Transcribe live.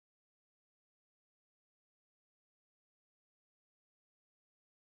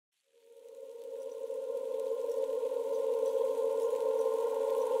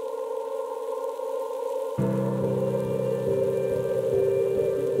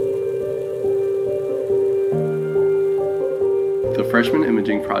freshman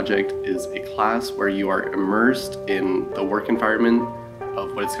imaging project is a class where you are immersed in the work environment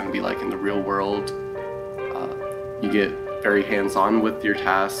of what it's going to be like in the real world. You get very hands-on with your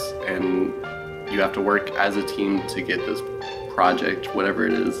tasks, and you have to work as a team to get this project, whatever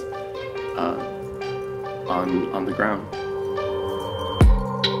it is, on the ground.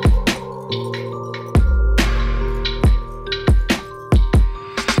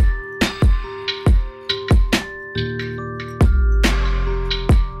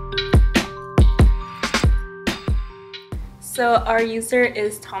 So our user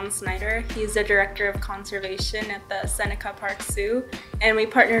is Tom Snyder. He's the Director of Conservation at the Seneca Park Zoo, and we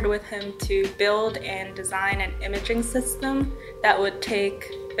partnered with him to build and design an imaging system that would take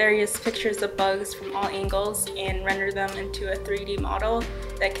various pictures of bugs from all angles and render them into a 3D model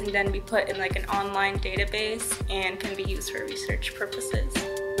that can then be put in like an online database and can be used for research purposes.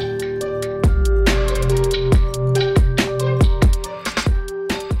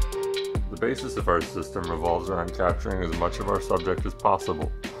 The basis of our system revolves around capturing as much of our subject as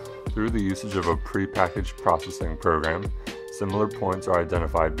possible. Through the usage of a pre-packaged processing program, similar points are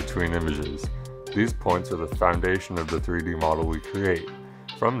identified between images. These points are the foundation of the 3D model we create.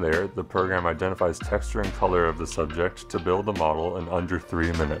 From there, the program identifies texture and color of the subject to build a model in under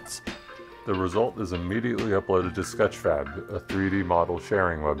 3 minutes. The result is immediately uploaded to Sketchfab, a 3D model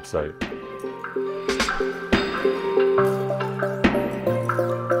sharing website.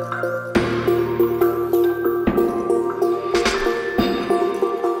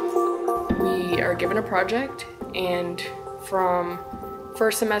 Given a project, and from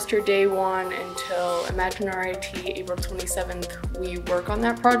first semester day 1 until Imagine RIT April 27th, we work on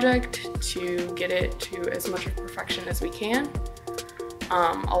that project to get it to as much of perfection as we can.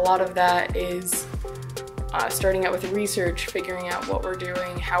 A lot of that is starting out with research, figuring out what we're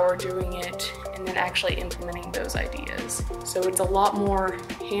doing, how we're doing it, and then actually implementing those ideas. So it's a lot more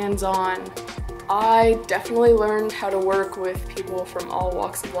hands-on. I definitely learned how to work with people from all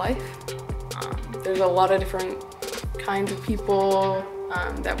walks of life. There's a lot of different kinds of people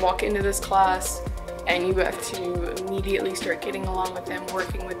that walk into this class, and you have to immediately start getting along with them,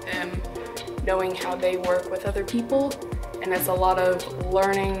 working with them, knowing how they work with other people, and it's a lot of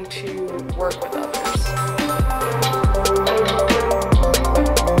learning to work with others.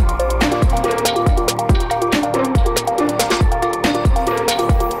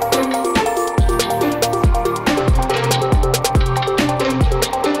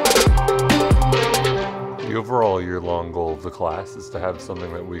 The overall year-long goal of the class is to have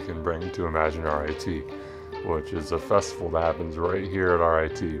something that we can bring to Imagine RIT, which is a festival that happens right here at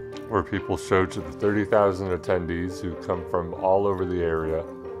RIT, where people show to the 30,000 attendees who come from all over the area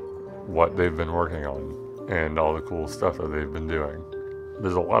what they've been working on and all the cool stuff that they've been doing.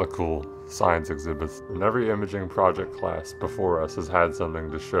 There's a lot of cool science exhibits, and every imaging project class before us has had something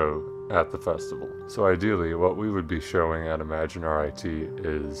to show at the festival. So ideally, what we would be showing at Imagine RIT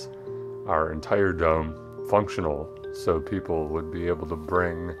is our entire dome, functional, so people would be able to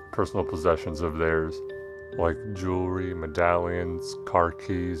bring personal possessions of theirs, like jewelry, medallions, car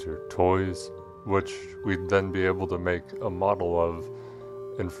keys, or toys, which we'd then be able to make a model of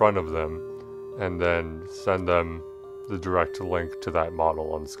in front of them, and then send them the direct link to that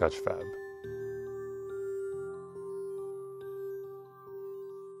model on Sketchfab.